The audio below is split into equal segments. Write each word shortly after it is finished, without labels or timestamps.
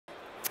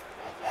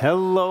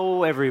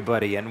Hello,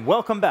 everybody, and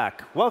welcome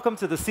back. Welcome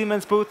to the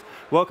Siemens booth.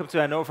 Welcome to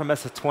Hannover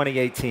Messe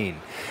 2018.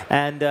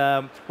 And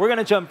we're going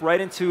to jump right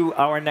into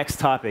our next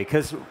topic,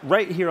 because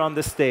right here on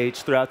this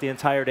stage, throughout the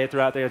entire day,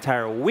 throughout the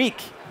entire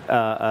week,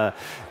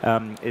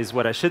 is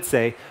what I should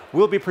say,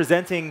 we'll be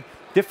presenting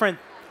different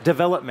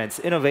developments,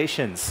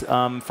 innovations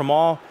from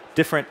all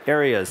different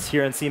areas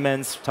here in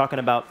Siemens, talking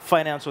about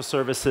financial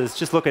services,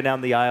 just looking down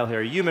the aisle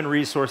here, human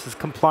resources,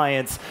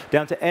 compliance,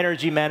 down to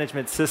energy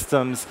management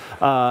systems,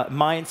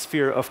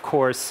 MindSphere, of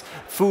course,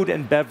 food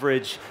and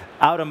beverage,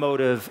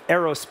 automotive,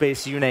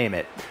 aerospace, you name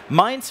it.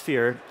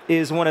 MindSphere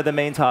is one of the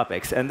main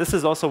topics, and this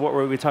is also what we're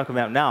going to be talking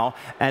about now.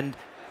 And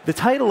the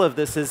title of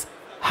this is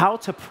How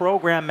to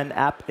Program an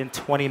App in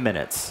 20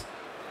 Minutes.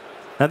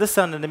 Now, this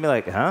sounded to me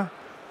like, huh?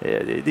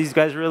 These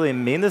guys really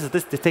mean this?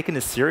 They're taking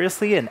this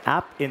seriously? An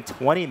app in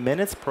 20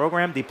 minutes,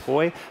 program,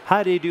 deploy?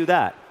 How do you do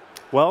that?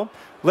 Well,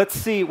 let's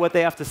see what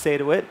they have to say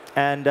to it.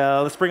 And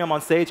let's bring them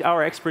on stage,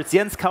 our experts,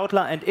 Jens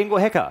Kautler and Ingo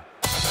Hecker.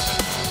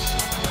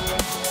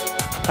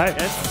 Hi,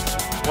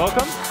 Jens.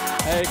 Welcome.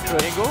 Hey,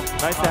 Chris.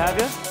 Ingo, nice to have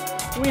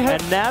you. We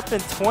have an app in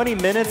 20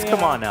 minutes? Yeah.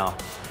 Come on now.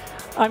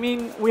 I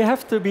mean, we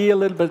have to be a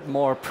little bit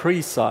more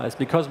precise,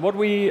 because what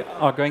we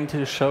are going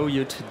to show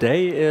you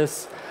today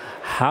is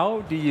how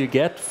do you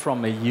get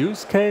from a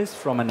use case,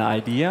 from an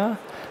idea,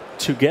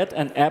 to get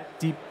an app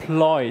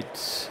deployed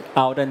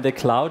out in the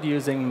cloud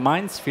using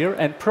MindSphere,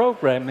 and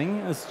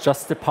programming is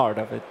just a part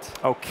of it.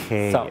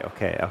 Okay, so.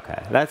 Okay.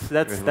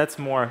 That's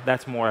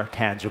more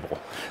tangible.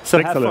 So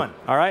thanks have fun,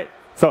 all right?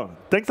 So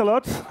thanks a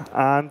lot,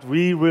 and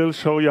we will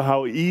show you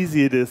how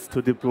easy it is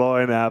to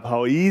deploy an app,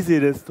 how easy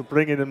it is to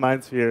bring it in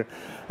MindSphere,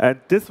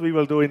 and this we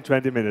will do in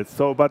 20 minutes.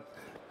 So, but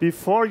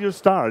before you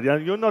start,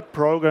 you're not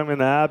programming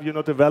an app, you're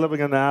not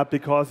developing an app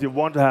because you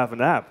want to have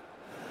an app.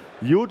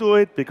 You do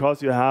it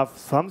because you have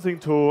something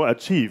to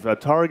achieve, a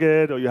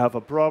target, or you have a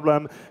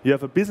problem, you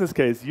have a business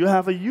case. You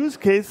have a use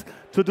case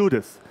to do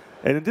this.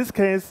 And in this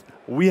case,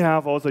 we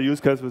have also a use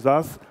case with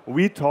us.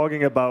 We're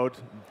talking about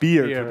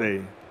beer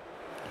today.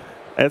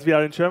 As we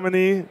are in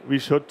Germany, we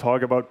should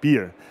talk about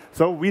beer.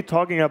 So we're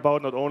talking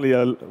about not only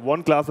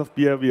one glass of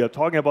beer, we are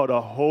talking about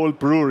a whole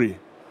brewery.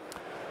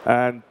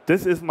 And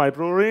this is my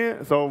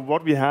brewery. So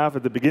what we have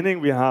at the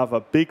beginning, we have a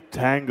big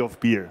tank of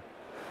beer.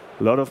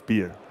 A lot of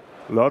beer.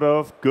 A lot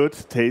of good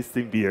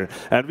tasting beer.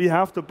 And we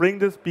have to bring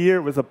this beer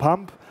with a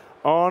pump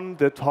on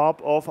the top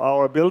of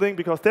our building,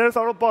 because there's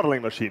our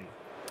bottling machine.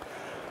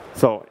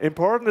 So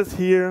important is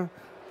here,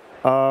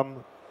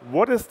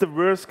 what is the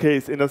worst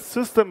case in a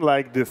system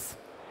like this?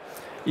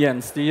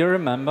 Jens, do you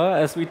remember,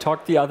 as we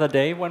talked the other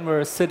day when we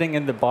were sitting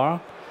in the bar,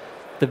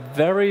 the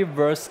very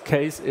worst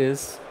case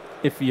is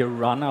if you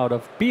run out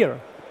of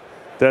beer.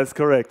 That's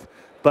correct.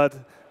 But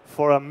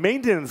for a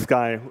maintenance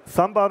guy,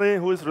 somebody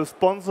who is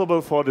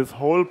responsible for this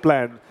whole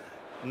plant,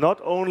 not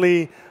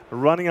only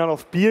running out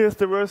of beer is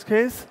the worst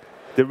case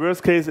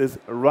is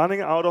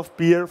running out of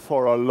beer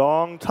for a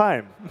long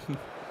time.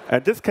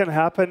 And this can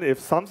happen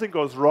if something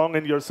goes wrong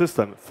in your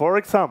system. For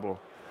example,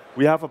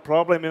 we have a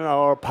problem in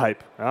our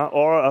pipe,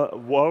 or a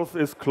valve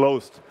is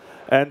closed,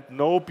 and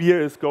no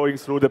beer is going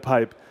through the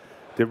pipe.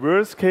 The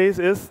worst case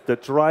is the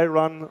dry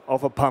run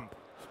of a pump,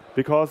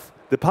 because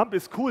the pump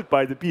is cooled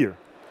by the beer.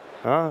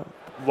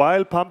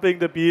 While pumping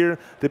the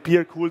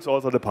beer cools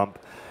also the pump.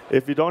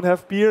 If we don't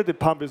have beer, the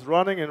pump is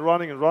running and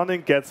running and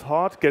running, gets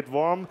hot, gets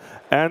warm,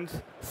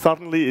 and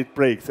suddenly it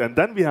breaks. And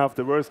then we have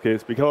the worst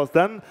case, because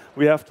then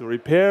we have to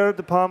repair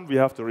the pump, we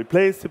have to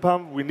replace the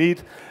pump, we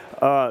need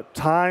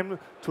time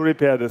to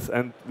repair this.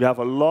 And we have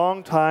a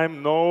long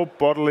time, no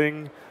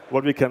bottling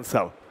what we can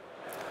sell.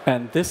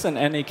 And this, in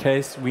any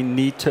case, we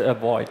need to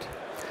avoid.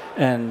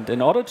 And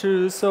in order to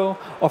do so,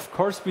 of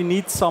course, we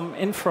need some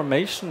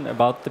information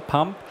about the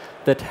pump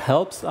that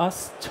helps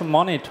us to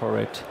monitor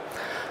it.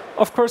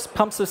 Of course,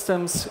 pump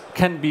systems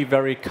can be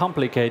very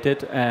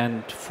complicated,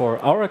 and for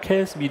our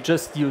case, we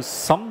just use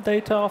some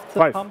data of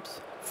the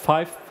pumps,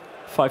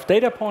 five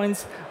data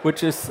points,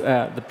 which is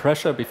the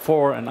pressure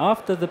before and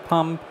after the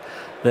pump,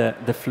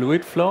 the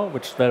fluid flow,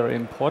 which is very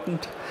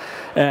important,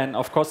 and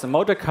of course the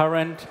motor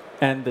current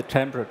and the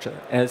temperature.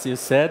 As you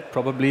said,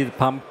 probably the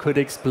pump could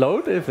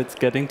explode if it's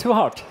getting too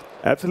hot.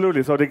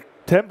 Absolutely. So the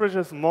temperature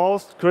is the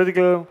most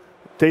critical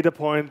data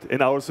point in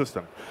our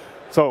system.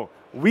 So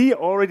we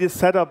already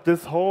set up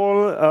this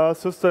whole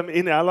system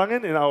in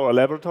Erlangen, in our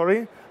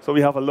laboratory. So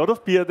we have a lot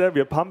of beer there. We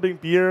are pumping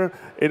beer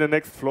in the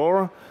next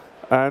floor.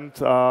 And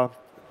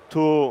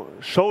to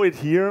show it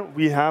here,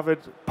 we have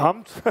it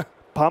pumped.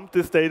 Pump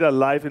this data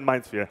live in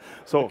MindSphere.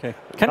 So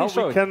now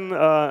we can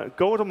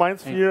go to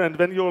MindSphere, and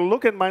when you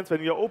look at MindSphere,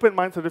 when you open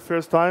MindSphere the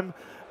first time,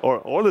 or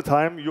all the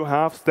time, you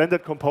have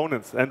standard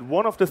components. And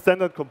one of the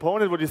standard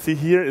components, what you see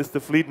here, is the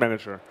Fleet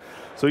Manager.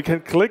 So you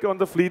can click on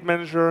the Fleet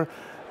Manager,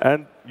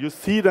 and you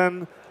see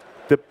then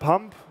the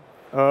pump,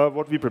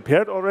 what we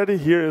prepared already.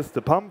 Here is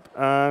the pump,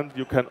 and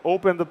you can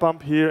open the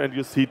pump here, and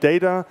you see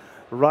data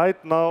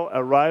right now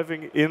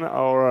arriving in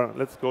our,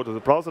 let's go to the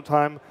browser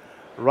time.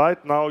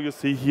 Right now you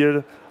see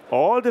here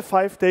all the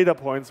 5 data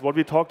points, what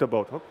we talked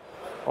about.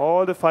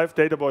 all the 5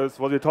 data points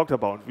what we talked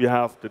about. We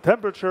have the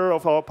temperature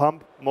of our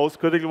pump, most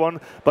critical one,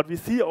 but we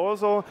see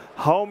also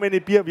how many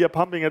beer we are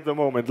pumping at the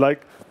moment.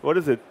 Like, what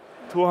is it?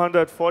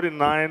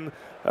 249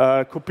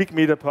 cubic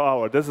meter per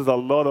hour. This is a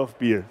lot of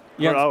beer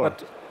per hour.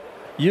 But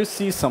you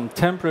see some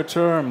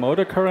temperature,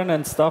 motor current,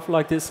 and stuff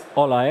like this.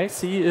 All I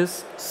see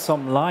is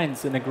some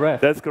lines in a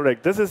graph. That's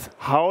correct. This is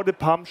how the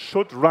pump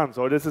should run.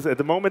 So this is at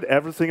the moment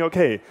everything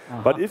okay.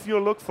 But if you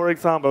look, for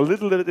example, a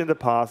little bit in the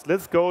past,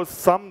 let's go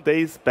some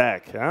days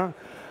back, yeah?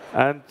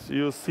 And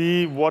you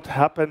see what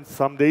happened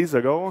some days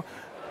ago.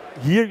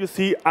 Here you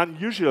see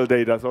unusual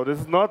data. So this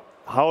is not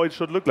how it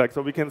should look like.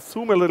 So we can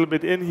zoom a little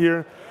bit in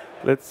here.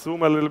 Let's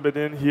zoom a little bit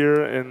in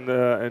here and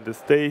the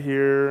stay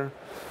here.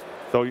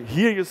 So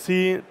here you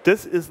see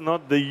this is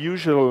not the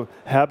usual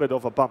habit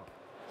of a pump.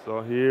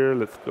 So here,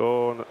 let's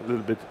go a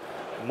little bit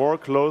more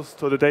close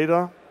to the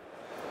data.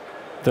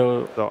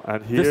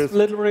 And this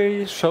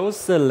literally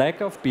shows the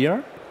lack of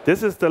beer.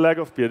 This is the lack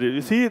of beer.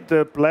 You see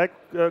the black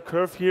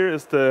curve here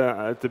is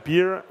the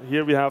beer.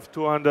 Here we have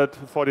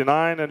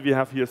 249 and we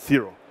have here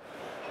 0.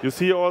 You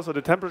see also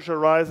the temperature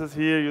rises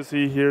here. You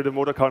see here the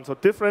motor count. So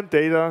different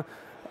data.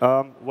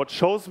 What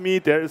shows me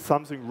there is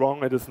something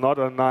wrong. It is not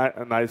a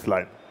nice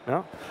line.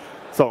 Yeah?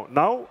 So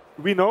now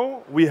we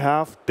know we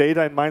have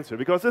data in MindSphere,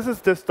 because this is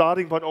the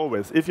starting point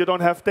always. If you don't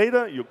have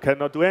data, you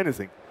cannot do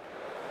anything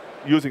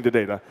using the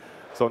data.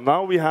 So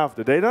now we have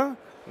the data.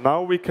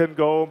 Now we can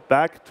go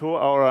back to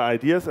our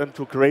ideas and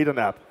to create an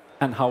app.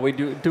 And how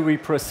do we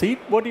proceed?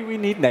 What do we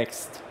need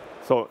next?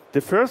 So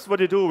the first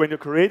what you do when you're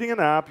creating an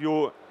app,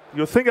 you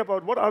think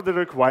about what are the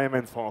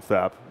requirements of the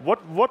app. What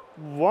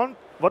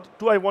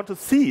do I want to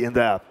see in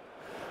the app?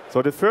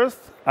 So the first,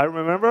 I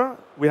remember,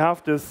 we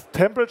have this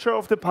temperature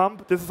of the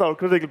pump. This is our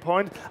critical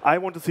point. I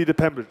want to see the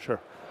temperature.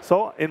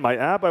 So in my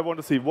app, I want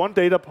to see one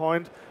data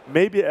point,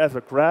 maybe as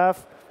a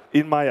graph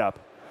in my app.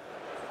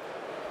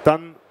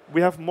 Then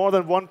we have more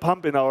than one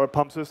pump in our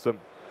pump system.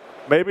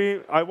 Maybe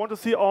I want to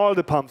see all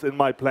the pumps in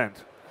my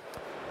plant.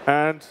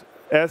 And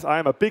as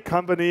I'm a big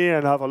company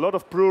and have a lot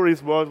of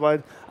breweries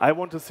worldwide, I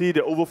want to see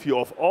the overview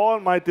of all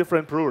my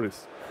different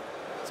breweries.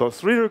 So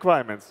 3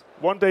 requirements.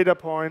 One data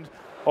point,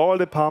 all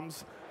the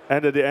pumps,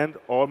 and at the end,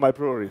 all my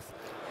breweries.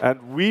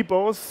 And we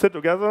both sit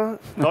together,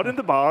 not in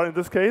the bar in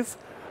this case,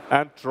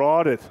 and draw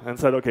it and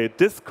said, OK,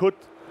 this could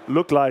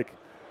look like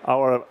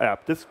our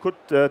app. This could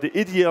the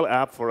ideal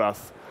app for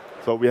us.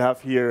 So we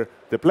have here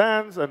the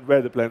plants and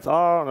where the plants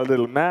are on a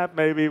little map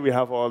maybe. We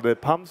have all the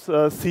pumps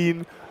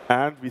seen.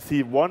 And we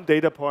see one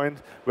data point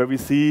where we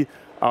see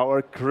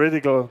our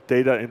critical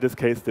data, in this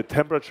case, the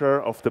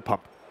temperature of the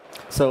pump.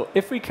 So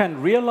if we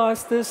can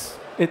realize this,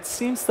 it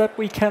seems that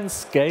we can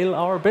scale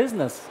our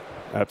business.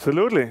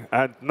 Absolutely.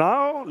 And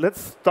now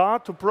let's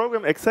start to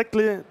program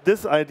exactly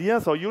this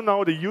idea. So you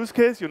know the use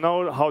case, you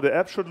know how the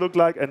app should look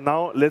like, and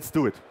now let's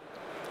do it.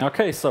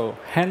 OK, so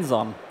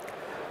hands-on.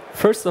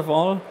 First of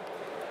all,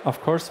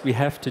 of course, we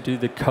have to do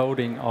the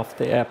coding of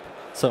the app.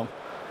 So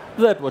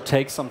that would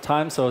take some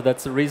time, so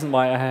that's the reason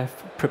why I have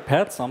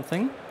prepared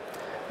something.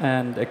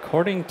 And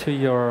according to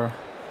your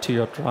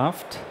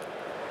draft.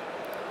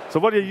 So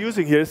what you're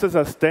using here, is this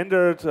a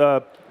standard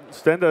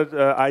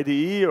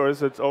IDE, or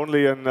is it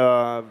only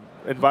an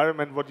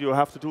environment what you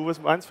have to do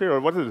with MindSphere, or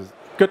what is it?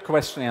 Good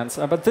question, Jens.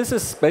 But this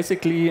is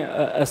basically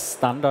a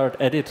standard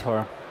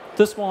editor.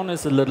 This one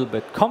is a little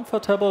bit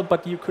comfortable,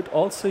 but you could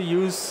also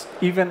use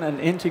even an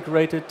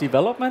integrated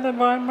development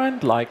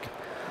environment like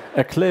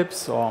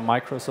Eclipse or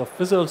Microsoft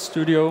Visual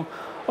Studio,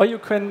 or you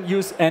can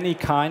use any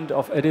kind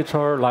of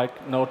editor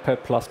like Notepad++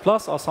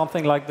 or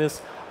something like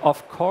this.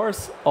 Of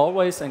course,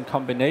 always in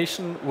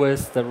combination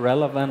with the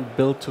relevant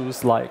build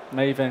tools like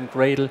Maven,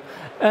 Gradle,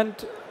 and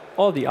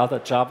all the other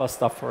Java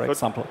stuff, for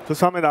example. To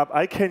sum it up,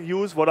 I can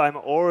use what I'm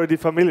already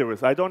familiar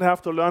with. I don't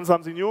have to learn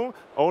something new.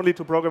 Only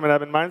to program an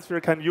app in MindSphere I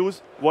can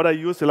use what I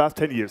used the last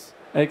 10 years.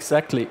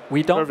 Exactly.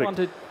 We don't want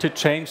it to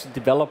change the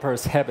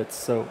developers' habits.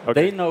 So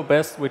they know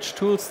best which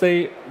tools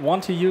they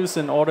want to use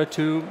in order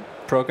to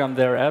program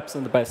their apps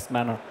in the best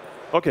manner.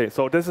 OK,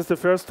 so this is the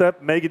first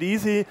step. Make it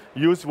easy.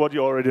 Use what you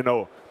already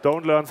know.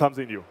 Don't learn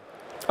something new.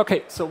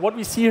 OK, so what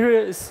we see here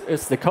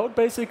is the code,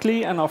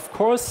 basically. And of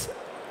course,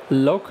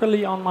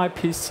 locally on my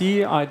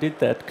PC, I did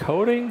that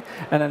coding.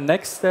 And the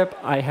next step,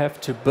 I have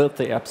to build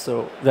the app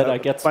so that I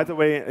get. By the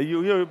way,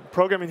 you're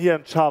programming here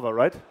in Java,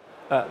 right?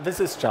 This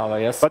is Java,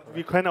 yes. But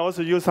we can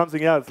also use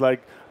something else,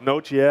 like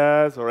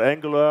Node.js or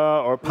Angular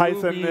or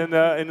Python Ruby, in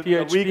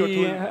a week or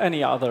two.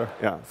 Any other.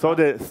 Yeah. So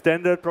the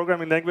standard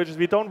programming languages,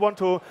 we don't want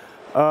to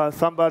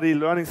somebody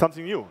learning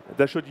something new.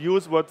 They should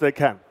use what they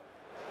can,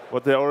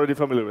 what they're already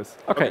familiar with.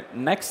 OK,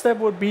 next step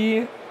would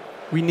be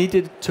we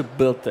needed to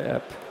build the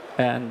app.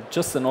 And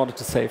just in order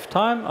to save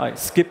time, I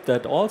skipped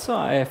that also.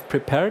 I have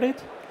prepared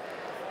it.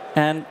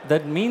 And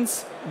that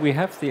means we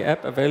have the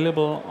app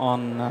available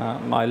on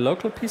my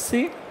local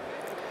PC.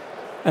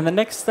 And the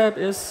next step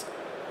is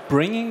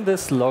bringing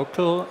this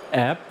local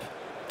app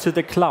to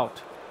the cloud.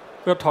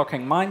 We're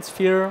talking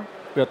MindSphere.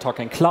 We're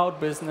talking cloud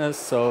business.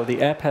 So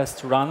the app has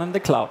to run in the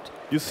cloud.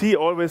 You see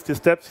always the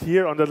steps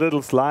here on the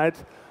little slide.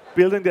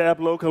 building the app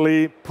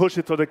locally, push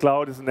it to the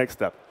cloud is the next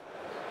step.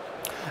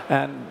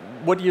 And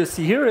what you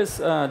see here is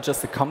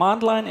just a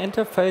command line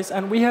interface,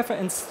 and we have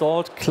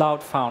installed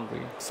Cloud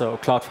Foundry. So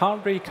Cloud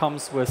Foundry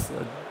comes with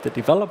the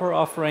developer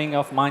offering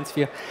of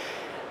MindSphere.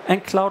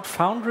 And Cloud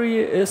Foundry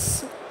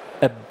is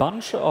a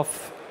bunch of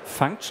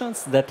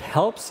functions that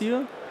helps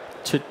you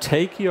to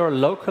take your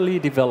locally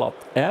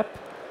developed app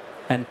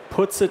and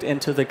puts it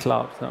into the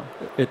cloud. So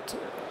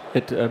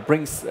it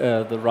brings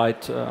the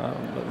right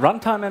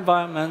runtime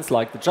environments,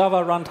 like the Java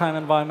runtime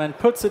environment,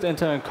 puts it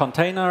into a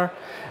container,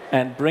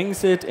 and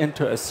brings it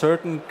into a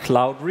certain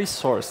cloud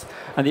resource.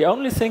 And the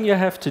only thing you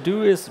have to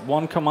do is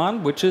one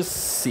command, which is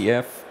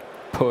cf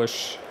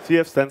push.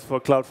 CF stands for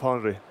Cloud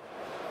Foundry.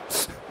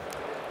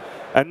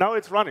 And now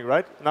it's running,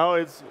 right? Now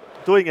it's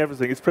doing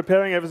everything. It's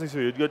preparing everything for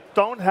you. You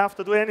don't have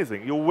to do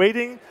anything. You're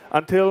waiting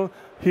until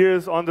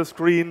here's on the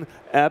screen,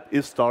 app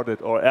is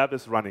started or app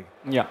is running.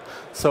 Yeah,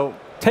 so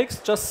takes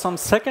just some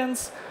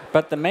seconds,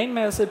 but the main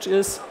message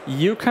is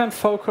you can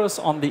focus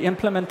on the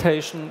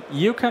implementation,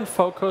 you can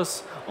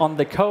focus on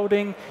the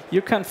coding,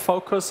 you can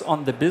focus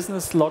on the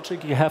business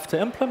logic you have to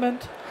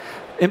implement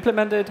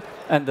it,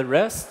 and the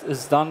rest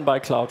is done by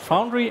Cloud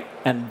Foundry,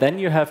 and then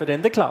you have it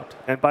in the cloud.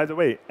 And by the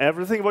way,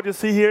 everything what you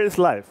see here is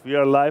live. We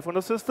are live on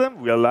the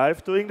system, we are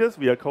live doing this,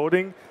 we are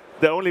coding.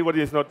 The only what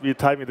is not we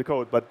typing the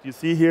code, but you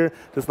see here,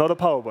 there's not a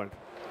PowerPoint.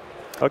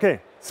 Okay.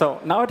 So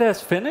now it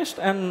has finished,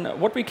 and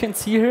what we can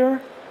see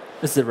here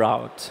is the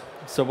route.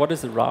 So what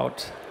is the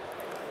route?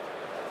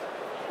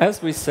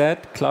 As we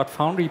said, Cloud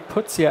Foundry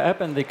puts your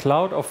app in the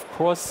cloud. Of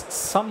course,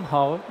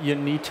 somehow you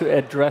need to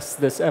address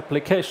this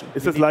application.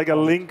 Is this like a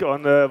link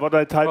on what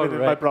I type in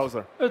my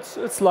browser?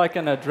 It's like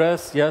an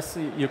address. Yes,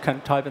 you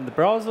can type in the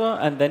browser,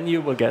 and then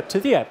you will get to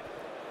the app.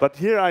 But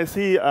here I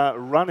see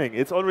running.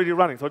 It's already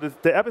running. So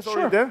the app is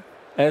already there?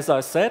 As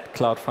I said,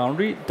 Cloud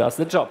Foundry does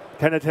the job.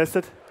 Can I test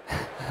it?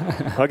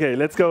 Okay,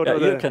 let's go to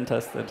you can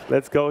test it.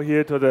 Let's go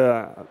here to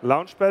the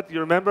Launchpad.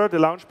 You remember the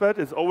Launchpad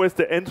is always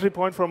the entry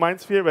point for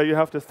MindSphere, where you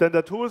have the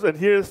standard tools, and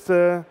here's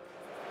the.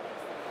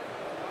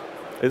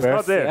 It's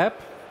not there. The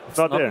app? It's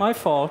not my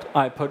fault.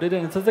 I put it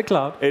into the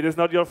cloud. It is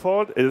not your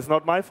fault. It is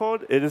not my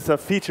fault. It is a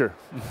feature,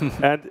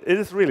 and it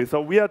is really.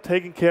 So we are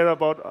taking care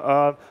about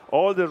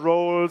all the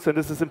roles, and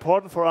this is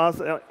important for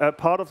us.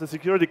 Part of the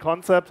security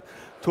concept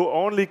to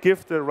only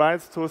give the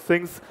rights to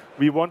things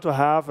we want to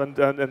have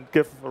and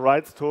give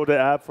rights to the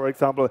app. For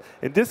example,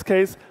 in this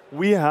case,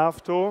 we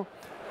have to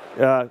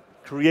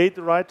create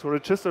the right to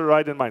register the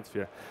right in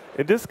MindSphere.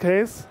 In this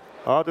case,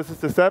 this is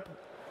the step: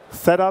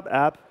 set up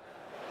app.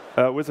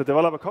 With the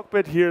developer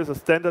cockpit, here is a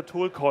standard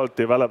tool called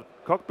developer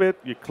cockpit.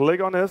 You click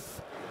on this.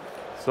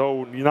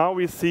 So now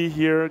we see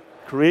here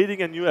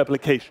creating a new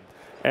application.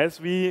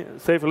 As we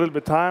save a little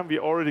bit of time, we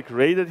already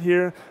created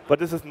here, but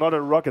this is not a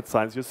rocket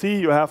science. You see,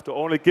 you have to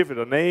only give it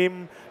a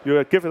name.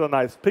 You give it a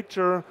nice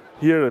picture.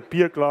 Here, a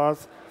beer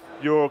glass.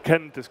 You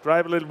can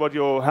describe a little what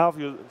you have.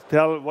 You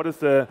tell what is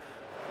the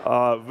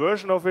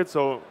version of it.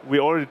 So we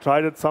already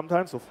tried it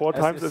sometimes, so 4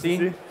 times. As you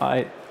see,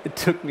 it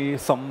took me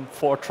some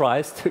 4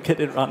 tries to get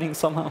it running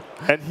somehow.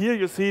 And here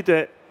you see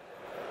the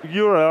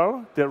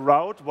URL, the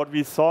route, what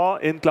we saw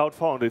in Cloud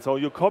Foundry. So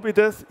you copy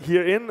this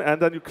here in,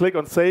 and then you click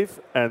on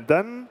save, and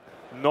then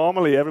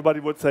normally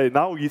everybody would say,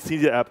 now you see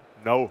the app.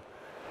 No.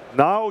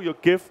 Now you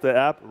give the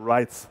app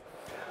rights.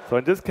 So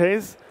in this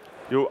case,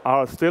 you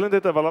are still in the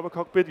developer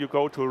cockpit. You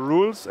go to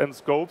rules and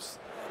scopes.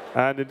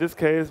 And in this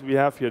case, we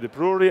have here the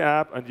brewery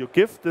app, and you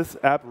give this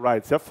app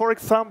rights. Yeah, for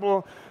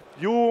example,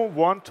 you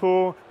want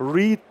to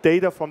read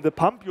data from the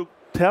pump. You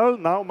tell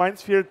now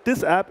MindSphere,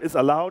 this app is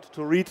allowed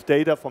to read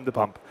data from the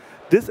pump.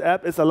 This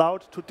app is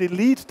allowed to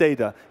delete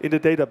data in the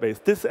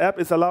database. This app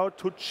is allowed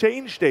to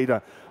change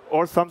data,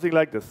 or something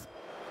like this.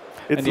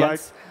 It's like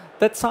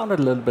that sounded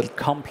a little bit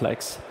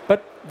complex,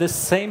 but the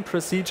same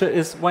procedure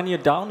is when you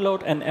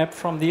download an app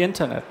from the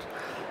internet.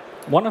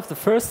 One of the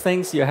first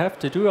things you have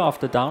to do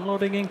after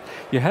downloading it,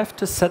 you have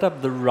to set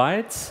up the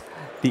rights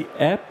the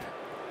app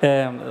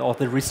or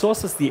the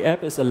resources the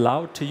app is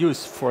allowed to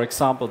use. For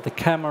example, the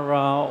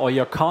camera or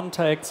your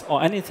contacts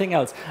or anything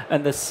else.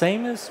 And the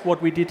same is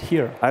what we did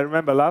here. I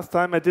remember last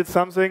time I did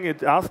something,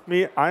 it asked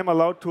me, I'm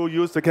allowed to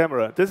use the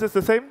camera. This is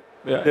the same?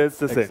 Yeah, it's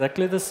the same.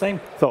 Exactly the same.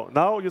 So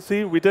now you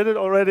see, we did it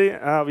already.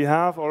 We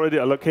have already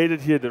allocated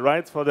here the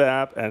rights for the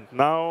app, and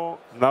now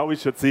we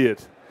should see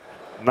it.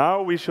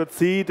 Now we should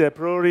see the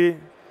brewery.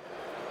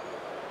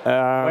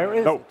 Where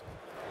is it?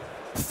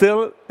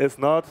 Still is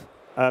not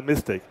a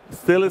mistake.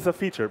 Still is a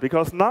feature.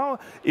 Because now,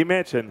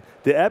 imagine,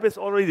 the app is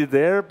already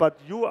there, but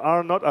you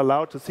are not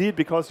allowed to see it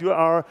because you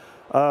are,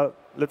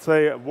 let's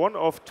say, one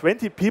of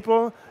 20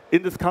 people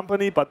in this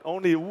company, but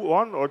only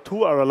 1 or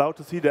 2 are allowed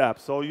to see the app.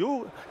 So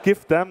you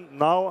give them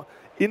now,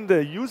 in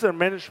the user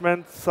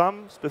management,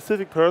 some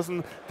specific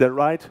person the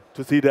right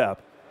to see the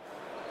app.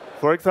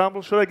 For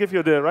example, should I give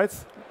you the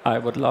rights? I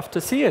would love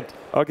to see it.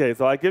 OK,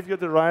 so I give you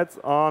the rights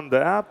on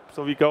the app.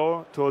 So we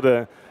go to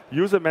the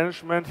user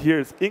management. Here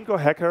is Inco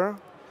Hacker.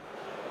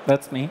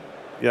 That's me.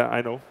 Yeah,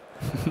 I know.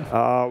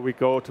 We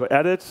go to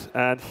edit.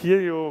 And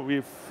here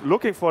we're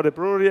looking for the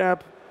brewery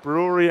app.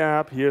 brewery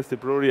app. Here's the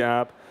brewery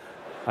app.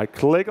 I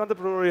click on the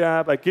brewery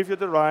app. I give you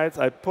the rights.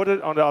 I put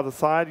it on the other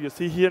side. You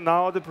see here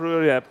now the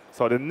brewery app.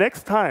 So the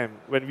next time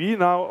when we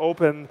now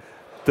open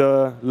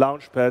the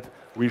Launchpad,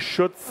 we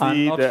should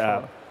see the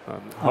app.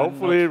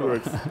 Hopefully it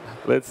works.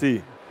 Let's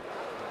see.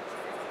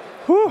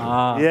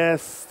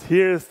 Yes,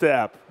 here's the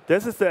app.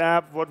 This is the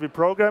app, what we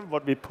programmed,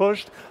 what we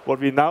pushed, what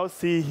we now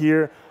see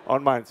here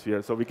on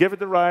MindSphere. So we give it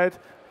the right,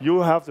 you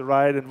have the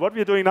right, and what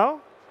we're doing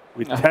now?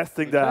 We're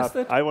testing the app.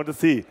 I want to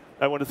see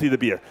the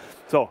beer.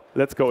 So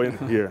let's go in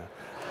here.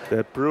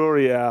 The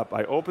brewery app.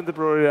 I open the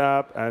brewery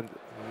app, and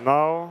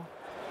now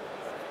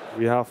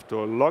we have to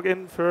log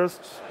in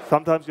first.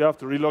 Sometimes you have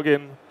to re-log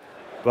in,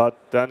 but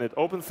then it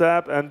opens the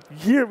app, and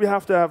here we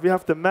have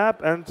the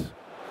map, and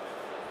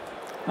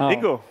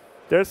Ingo.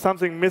 There's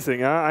something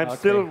missing. I'm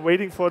still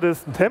waiting for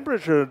this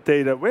temperature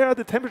data. Where are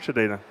the temperature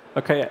data?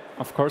 Okay,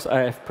 of course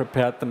I have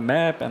prepared the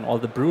map and all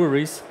the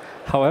breweries.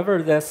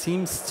 However, there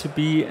seems to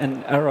be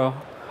an error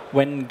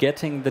when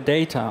getting the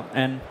data.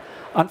 And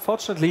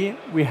unfortunately,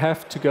 we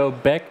have to go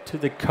back to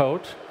the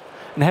code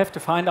and have to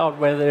find out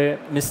where the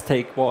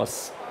mistake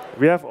was.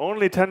 We have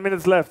only 10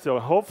 minutes left, so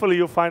hopefully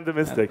you find the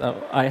mistake.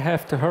 I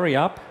have to hurry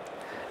up.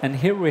 And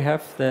here we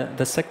have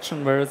the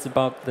section where it's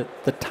about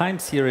the time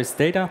series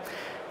data.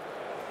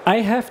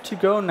 I have to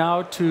go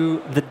now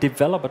to the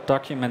developer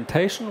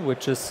documentation,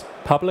 which is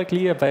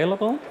publicly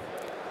available.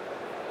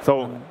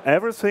 So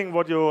everything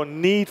what you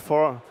need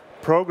for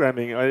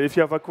programming, if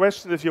you have a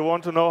question, if you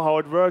want to know how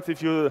it works,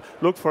 if you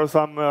look for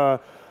some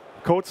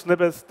code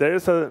snippets, there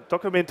is a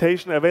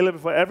documentation available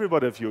for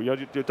everybody of you.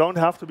 You don't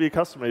have to be a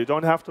customer. You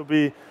don't have to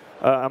be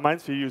a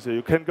MindSphere user.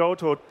 You can go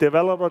to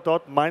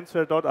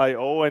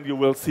developer.mindsphere.io and you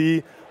will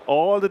see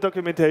all the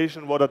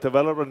documentation what a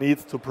developer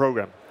needs to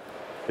program.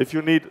 If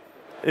you need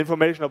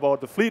information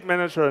about the fleet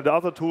manager and the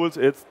other tools,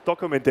 it's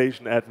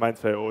documentation at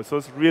MindSphere. So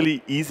it's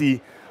really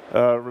easy,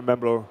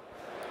 remember.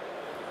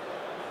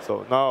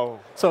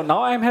 So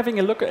now I'm having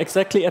a look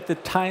exactly at the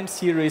time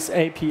series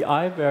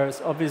API, where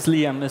it's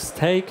obviously a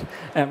mistake.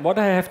 And what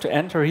I have to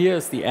enter here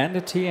is the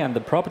entity and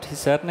the property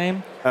set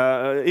name.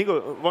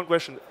 Ingo, one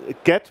question.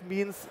 Get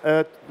means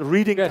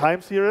reading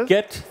time series?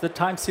 Get the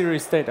time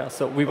series data.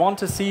 So we want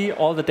to see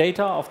all the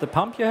data of the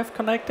pump you have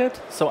connected.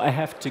 So I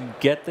have to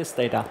get this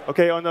data.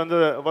 Okay,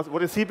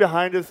 what you see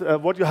behind is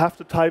what you have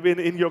to type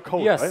in your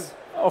code, yes. Right?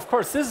 Of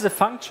course, this is a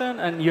function,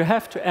 and you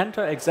have to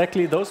enter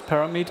exactly those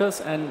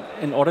parameters and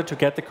in order to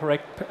get the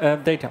correct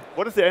data.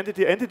 What is the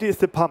entity? Entity is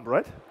the pump,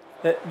 right?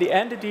 The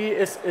entity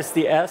is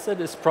the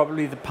asset, is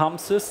probably the pump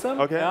system.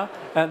 Okay. Yeah?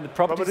 And the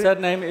property set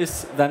name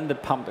is then the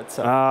pump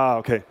itself. Ah,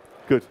 okay.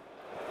 Good.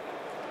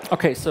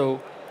 Okay, so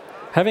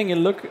having a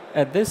look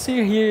at this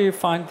here you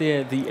find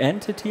the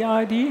entity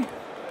ID.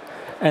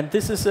 And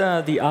this is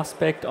the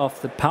aspect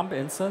of the pump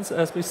instance,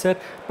 as we said.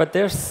 But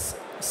there's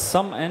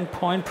some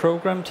endpoint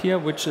programmed here,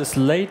 which is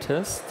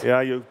latest. Yeah,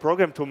 you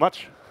programmed too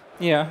much.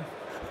 Yeah,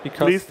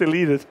 because please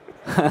delete it.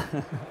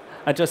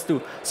 I just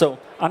do. So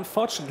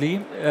unfortunately,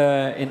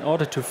 in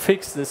order to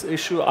fix this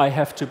issue, I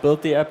have to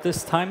build the app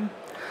this time.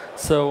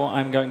 So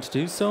I'm going to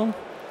do so.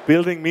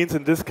 Building means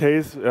in this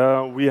case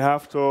we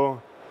have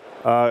to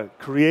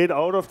create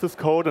out of this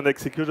code an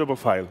executable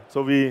file.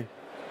 So we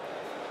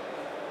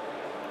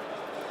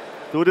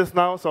do this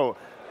now. So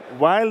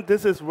while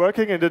this is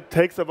working, and it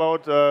takes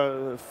about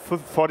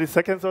 40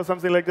 seconds or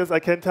something like this, I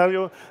can tell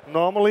you,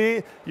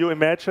 normally you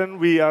imagine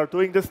we are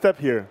doing this step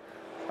here,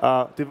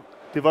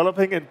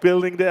 developing and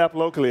building the app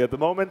locally. At the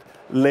moment,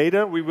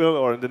 later we will,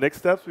 or in the next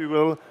steps, we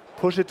will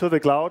push it to the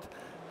cloud.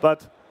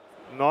 But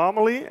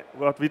normally,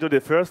 what we do the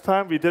first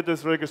time, we did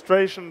this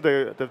registration,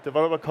 the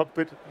developer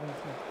cockpit.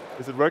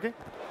 Is it working?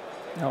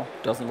 No,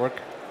 it doesn't work.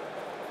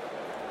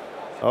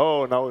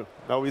 Oh,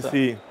 now we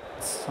see.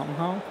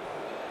 Somehow.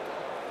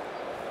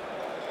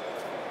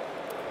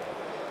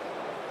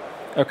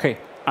 Okay,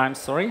 I'm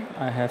sorry,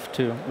 I have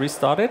to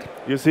restart it.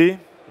 You see,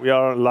 we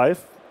are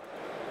live.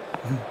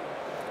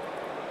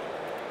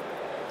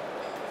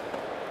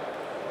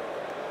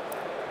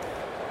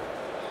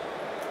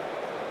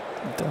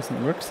 It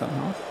doesn't work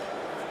somehow.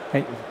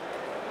 Hey,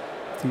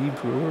 the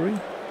brewery.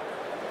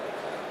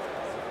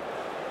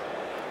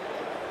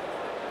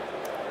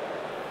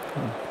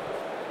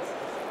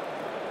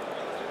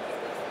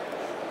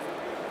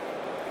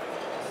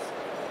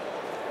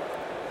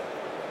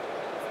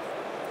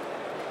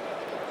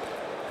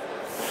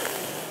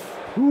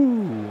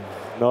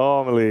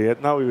 Normally,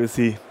 now we will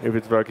see if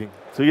it's working.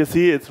 So you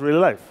see, it's real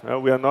life.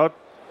 We are not.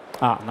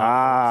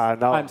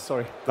 Now I'm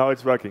sorry. Now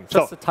it's working.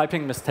 Just a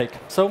typing mistake.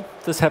 So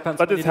this happens.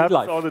 But this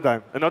happens all the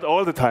time, and not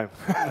all the time.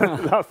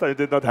 Last time it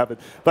did not happen.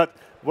 But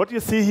what you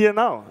see here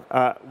now,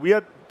 we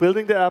are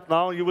building the app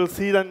now. You will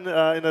see then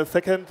in a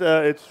second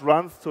it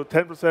runs to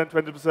 10%,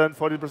 20%,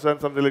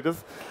 40%, something like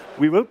this.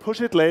 We will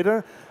push it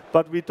later.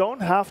 But we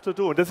don't have to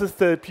do, and this is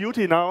the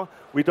beauty now,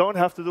 we don't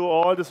have to do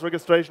all this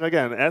registration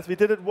again. As we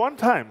did it one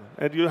time,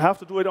 and you have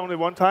to do it only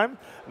one time,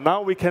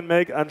 now we can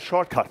make a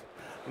shortcut.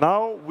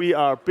 Now we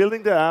are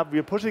building the app, we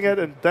are pushing it,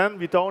 and then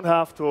we don't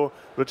have to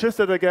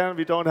register it again,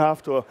 we don't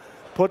have to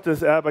put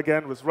this app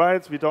again with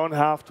rights. We don't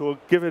have to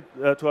give it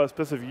to a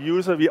specific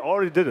user. We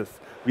already did this.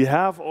 We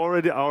have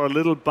already our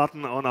little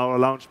button on our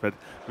Launchpad.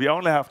 We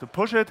only have to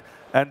push it,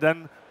 and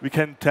then we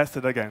can test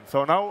it again.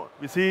 So now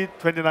we see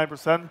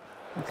 29%.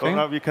 Okay. So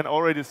now we can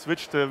already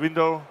switch the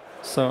window.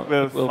 So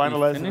we'll it will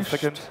finalize be in a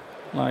second.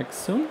 Like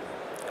soon.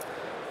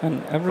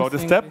 And everything. So the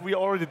step we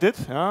already did.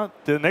 Yeah?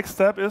 The next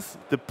step is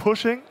the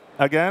pushing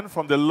again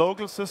from the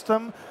local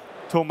system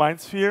to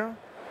MindSphere.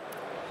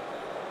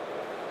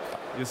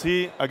 You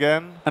see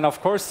again. And of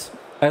course,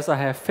 as I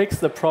have fixed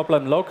the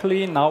problem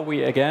locally, now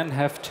we again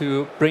have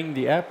to bring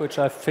the app, which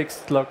I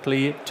fixed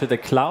locally, to the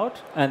cloud.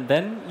 And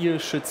then you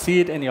should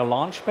see it in your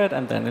Launchpad,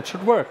 and then it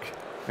should work.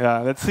 Yeah,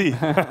 let's see.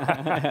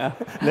 Yeah.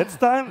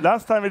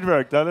 Last time it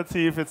worked. Now let's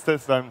see if it's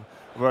this time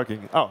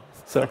working. Oh,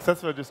 so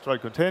successfully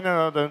destroyed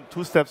container. Then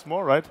 2 steps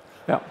more, right?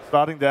 Yeah.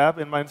 Starting the app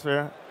in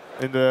MindSphere.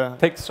 In the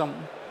takes some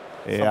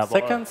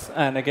seconds,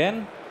 and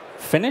again,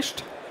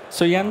 finished.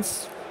 So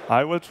Jens,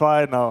 I will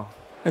try it now.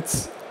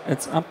 It's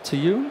up to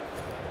you.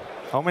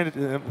 How many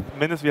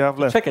minutes we have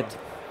left? Check it.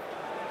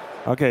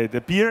 Okay, the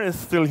beer is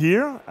still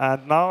here,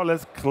 and now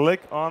let's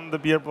click on the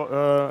beer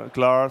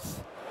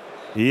glass.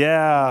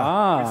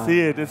 Yeah, you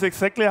see it. It's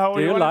exactly how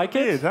we want like to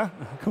see it. Huh?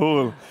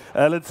 Cool.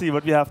 Let's see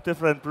what we have.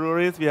 Different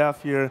breweries. We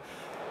have here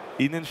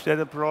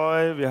Innenstädter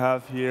Bräu. We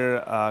have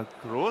here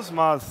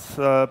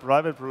Großmaß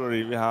private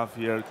brewery. We have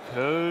here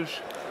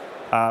Kölsch.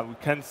 We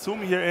can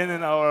zoom here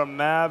in our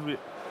map.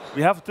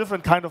 We have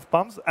different kind of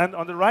pumps, and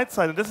on the right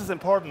side, and this is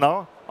important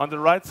now, on the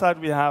right side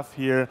we have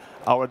here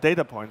our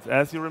data points.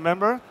 As you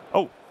remember,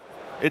 oh,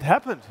 it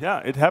happened,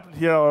 yeah, it happened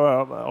here,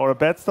 our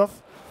bad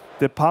stuff.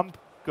 The pump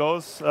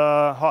goes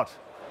hot.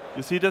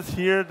 You see this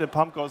here, the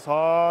pump goes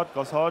hot,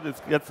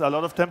 it gets a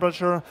lot of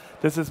temperature.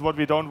 This is what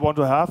we don't want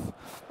to have,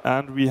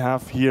 and we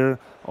have here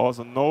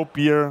also no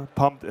beer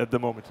pumped at the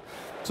moment.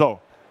 So,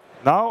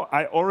 now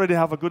I already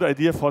have a good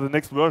idea for the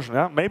next version.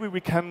 Yeah? Maybe we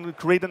can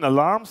create an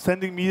alarm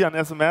sending me an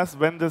SMS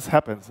when this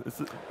happens.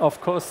 Of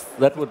course,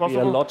 that would be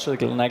a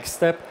logical next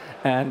step,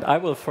 and I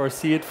will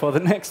foresee it for the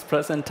next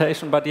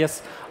presentation. But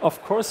yes, of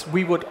course,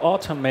 we would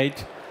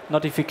automate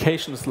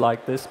notifications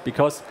like this,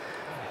 because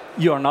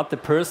you are not the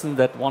person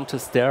that want to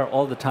stare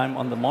all the time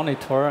on the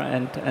monitor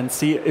and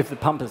see if the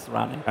pump is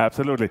running.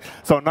 Absolutely.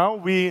 So now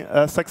we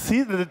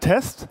succeeded the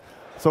test.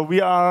 So we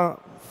are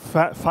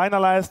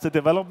finalized the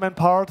development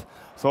part.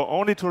 So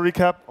only to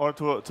recap, or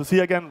to see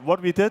again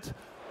what we did,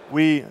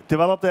 we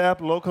developed the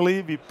app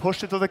locally, we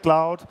pushed it to the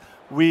cloud,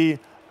 we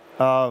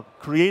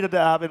created the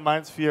app in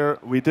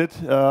MindSphere, we did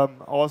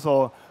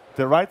also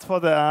the rights for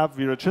the app,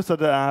 we registered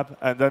the app,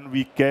 and then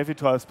we gave it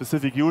to a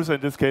specific user. In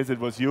this case, it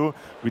was you.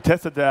 We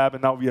tested the app,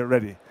 and now we are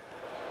ready.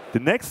 The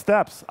next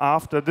steps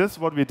after this,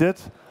 what we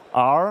did,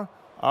 are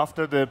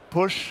after the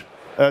push,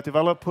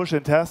 develop, push,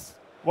 and test.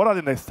 What are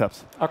the next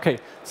steps? Okay,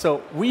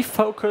 so we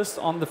focused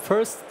on the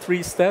first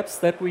 3 steps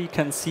that we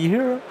can see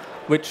here,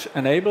 which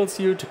enables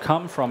you to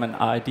come from an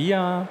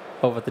idea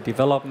over the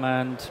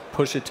development,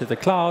 push it to the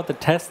cloud, the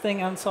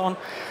testing, and so on.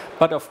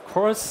 But of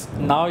course,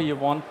 now you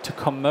want to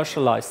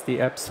commercialize the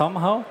app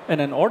somehow.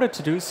 And in order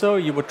to do so,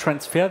 you would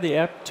transfer the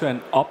app to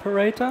an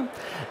operator.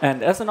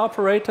 And as an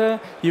operator,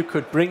 you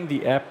could bring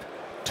the app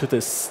to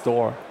this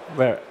store,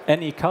 where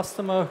any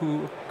customer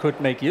who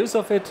could make use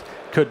of it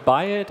could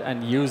buy it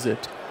and use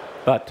it.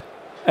 But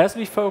as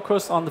we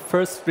focus on the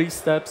first 3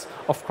 steps,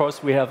 of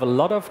course, we have a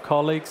lot of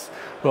colleagues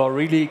who are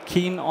really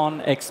keen on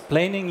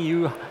explaining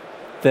you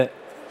the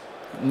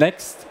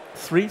next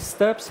 3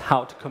 steps,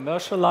 how to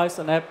commercialize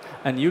an app,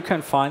 and you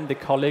can find the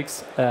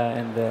colleagues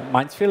in the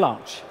MindSphere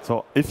Lounge.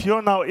 So if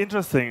you're now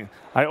interested,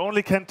 I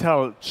only can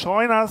tell,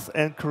 join us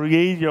and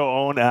create your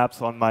own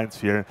apps on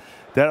MindSphere.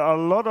 There are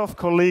a lot of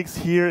colleagues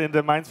here in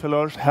the MindSphere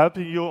Lounge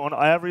helping you on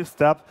every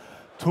step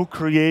to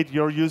create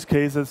your use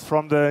cases,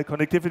 from the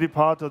connectivity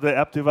part to the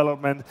app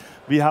development.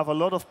 We have a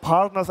lot of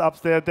partners up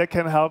there that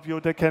can help you,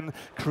 that can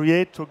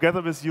create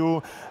together with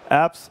you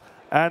apps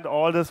and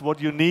all this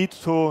what you need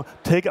to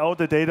take out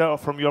the data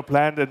from your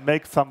plant and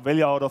make some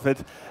value out of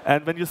it.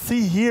 And when you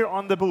see here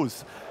on the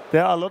booth,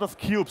 there are a lot of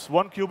cubes.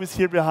 1 cube is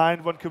here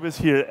behind, 1 cube is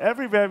here.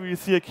 Everywhere you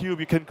see a cube,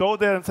 you can go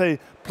there and say,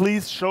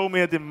 please show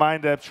me the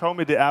Mind app, show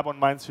me the app on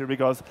MindSphere,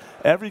 because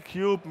every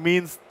cube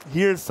means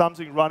here's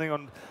something running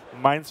on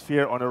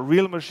MindSphere on a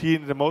real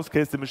machine. In the most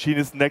case, the machine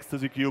is next to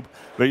the cube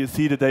where you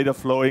see the data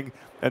flowing,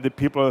 and the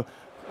people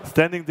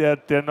standing there,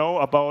 they know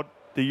about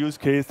the use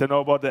case, they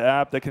know about the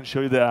app, they can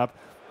show you the app.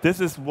 This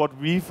is what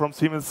we from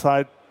Siemens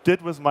side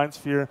did with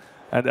MindSphere,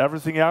 and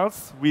everything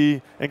else.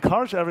 We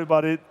encourage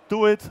everybody,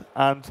 do it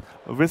and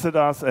visit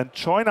us and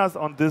join us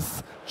on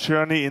this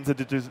journey into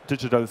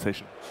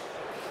digitalization.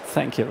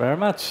 Thank you very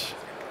much.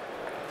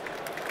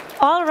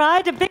 All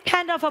right, a big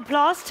hand of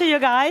applause to you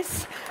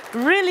guys.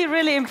 Really,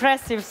 really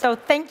impressive. So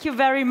thank you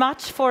very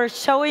much for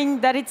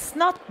showing that it's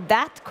not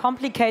that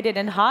complicated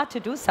and hard to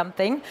do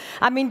something.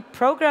 I mean,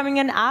 programming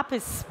an app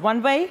is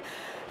one way.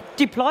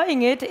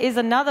 deploying it is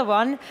another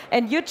one.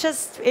 And you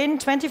just, in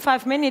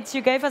 25 minutes,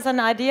 you gave us an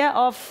idea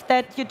of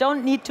that you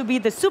don't need to be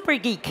the super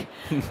geek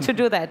to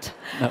do that.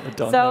 No,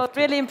 don't so have to.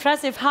 really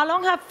impressive. How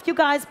long have you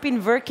guys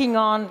been working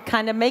on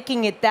kind of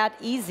making it that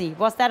easy?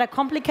 Was that a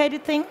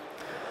complicated thing?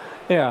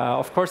 Yeah,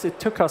 of course, it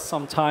took us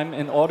some time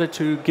in order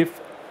to give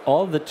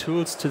all the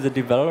tools to the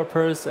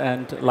developers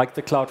and like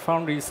the Cloud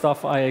Foundry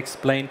stuff I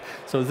explained.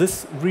 So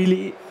this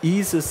really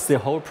eases the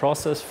whole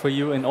process for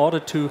you in order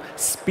to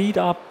speed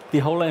up the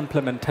whole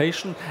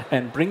implementation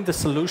and bring the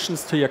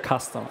solutions to your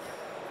customer.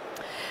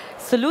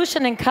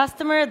 Solution and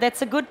customer,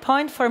 that's a good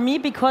point for me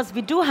because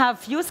we do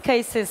have use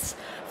cases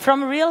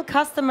from real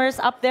customers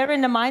up there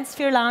in the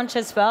MindSphere Lounge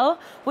as well.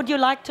 Would you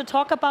like to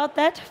talk about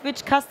that?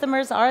 Which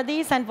customers are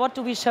these and what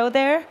do we show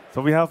there?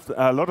 So we have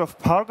a lot of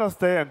partners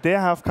there, and they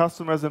have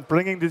customers and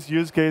bringing these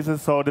use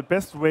cases. So the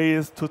best way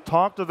is to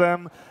talk to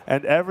them,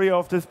 and every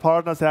of these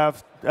partners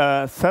have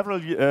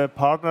several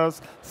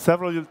partners,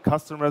 several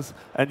customers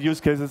and use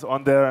cases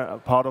on their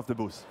part of the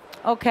booth.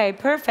 Okay,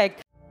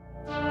 perfect.